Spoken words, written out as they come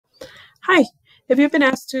Hi, if you've been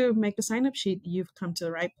asked to make a sign up sheet, you've come to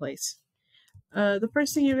the right place. The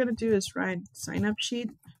first thing you're going to do is write sign up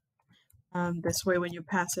sheet. This way, when you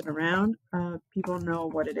pass it around, people know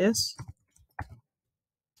what it is.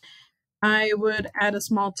 I would add a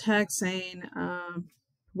small text saying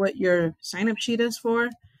what your sign up sheet is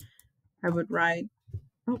for. I would write,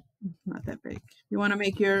 oh, not that big. You want to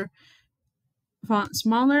make your font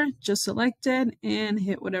smaller, just select it and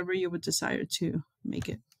hit whatever you would desire to make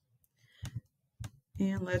it.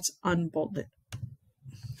 And let's unbold it.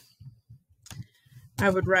 I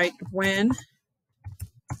would write when,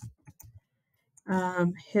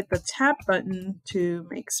 hit the tab button to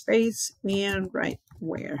make space, and write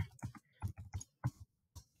where.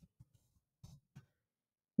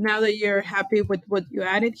 Now that you're happy with what you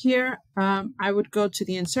added here, I would go to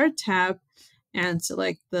the Insert tab and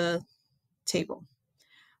select the table.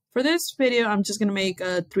 For this video, I'm just going to make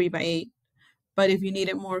a 3x8, but if you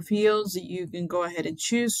needed more fields, you can go ahead and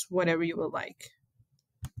choose whatever you would like.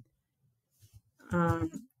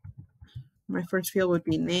 My first field would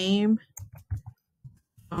be name,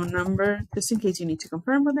 phone number, just in case you need to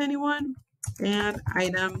confirm with anyone, and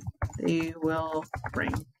item they will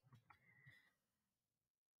bring.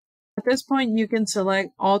 At this point, you can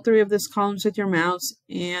select all three of these columns with your mouse,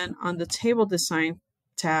 and on the Table Design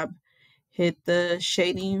tab, hit the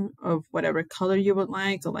shading of whatever color you would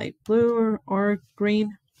like, a light blue or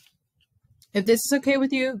green. If this is okay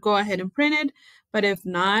with you, go ahead and print it, but if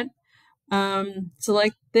not,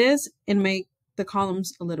 select this and make the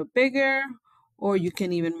columns a little bigger, or you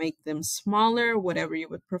can even make them smaller, whatever you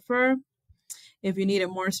would prefer. If you needed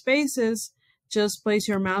more spaces, just place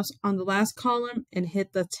your mouse on the last column and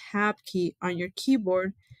hit the Tab key on your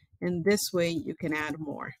keyboard, and this way you can add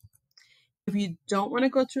more. If you don't want to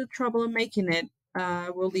go through the trouble of making it,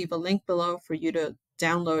 we'll leave a link below for you to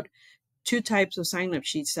download 2 types of sign-up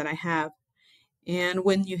sheets that I have. And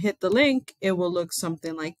when you hit the link, it will look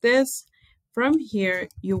something like this. From here,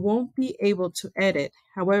 you won't be able to edit.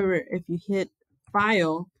 However, if you hit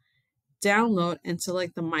File, Download, and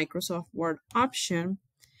select the Microsoft Word option,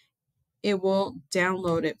 it will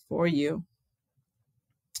download it for you.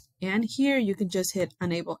 And here you can just hit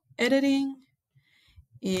Enable Editing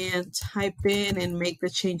and type in and make the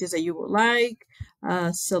changes that you would like.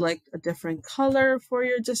 Select a different color for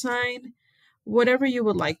your design, whatever you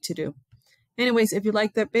would like to do. Anyways, if you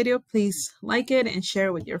like that video, please like it and share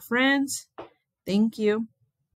it with your friends. Thank you.